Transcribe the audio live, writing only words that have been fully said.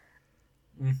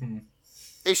Mm-hmm.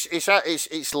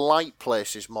 It's light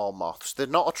places more moths. They're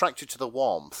not attracted to the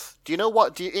warmth. Do you know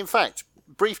what? In fact,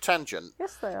 brief tangent.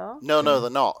 Yes, they are. No, they're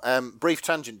not. Brief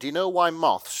tangent. Do you know why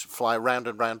moths fly round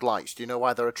and round lights? Do you know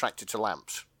why they're attracted to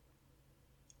lamps?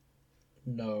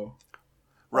 No.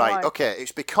 Right. Why? Okay.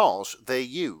 It's because they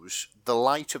use the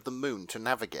light of the moon to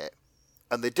navigate,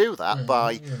 and they do that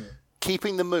by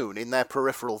keeping the moon in their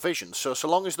peripheral vision. So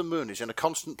long as the moon is in a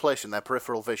constant place in their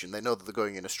peripheral vision, they know that they're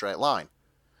going in a straight line.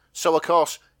 So, of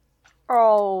course,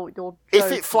 Oh, you're if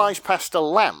joking. it flies past a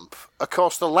lamp, of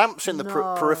course, the lamp's in the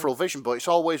No. peripheral vision, but it's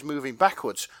always moving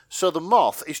backwards. So the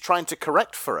moth is trying to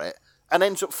correct for it and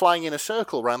ends up flying in a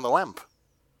circle round the lamp.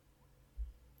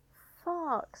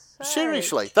 Fuck's sake.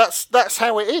 Seriously, that's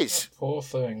how it is. Poor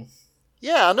thing.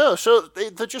 Yeah, I know. So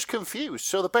they're just confused.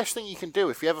 So the best thing you can do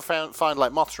if you ever find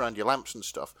like moths around your lamps and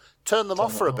stuff, turn them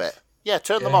off for a bit. Yeah,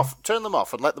 turn them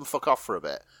off and let them fuck off for a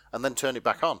bit, and then turn it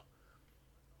back on.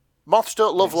 Moths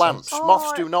don't love lamps. Oh,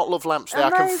 Moths do not love lamps. They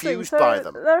are amazing. confused So by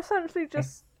them. They're essentially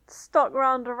just stuck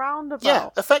round a roundabout. Yeah,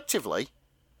 effectively.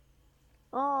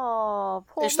 Oh,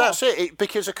 poor That's it.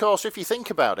 Because, of course, if you think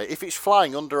about it, if it's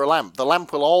flying under a lamp, the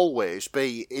lamp will always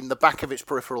be in the back of its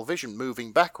peripheral vision,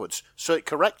 moving backwards. So it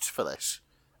corrects for this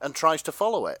and tries to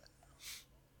follow it.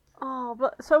 Oh,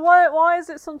 but so why is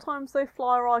it sometimes they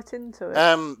fly right into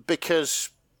it?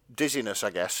 Because dizziness, I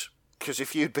guess. Because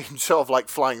if you'd been sort of like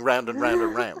flying round and round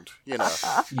and round, you know.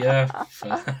 Yeah.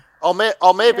 Or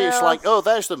maybe it's Yeah. like, oh,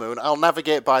 there's the moon, I'll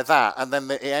navigate by that, and then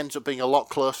it ends up being a lot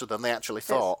closer than they actually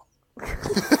thought.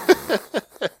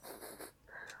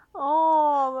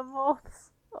 Oh, the moths.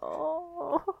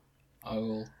 Oh. I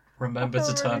will remember I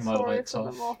feel to turn really my sorry lights for the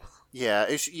off. moths. Yeah,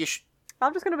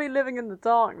 I'm just going to be living in the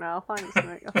dark now. Thanks,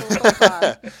 Nick. I feel so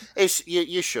bad.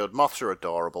 you should. Moths are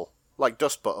adorable, like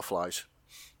dust butterflies.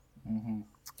 Mm-hmm.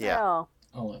 Yeah, Yeah.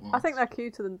 I like I think they're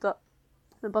cuter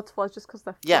than butterflies just because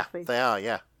they're yeah, fluffy. they are.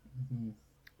 Yeah.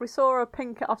 We saw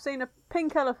I've seen a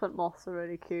pink elephant moths are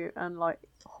really cute, and like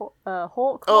hawk.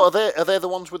 Oh, moths. are they the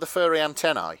ones with the furry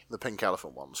antennae? The pink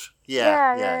elephant ones?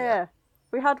 Yeah. Yeah.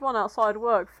 We had one outside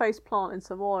work, face plant in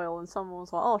some oil, and someone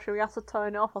was like, "Oh, should we acetone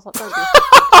it off?" I was like, "Don't be a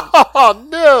fucking cunt." Oh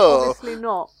no! Obviously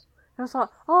not. It was like,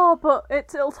 "Oh, but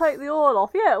it'll take the oil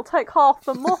off." Yeah, it'll take half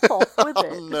the moth off with it.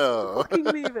 Just no. fucking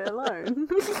leave it alone.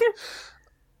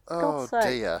 Oh God's sake.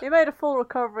 dear. He made a full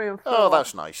recovery and Oh,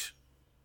 that's nice.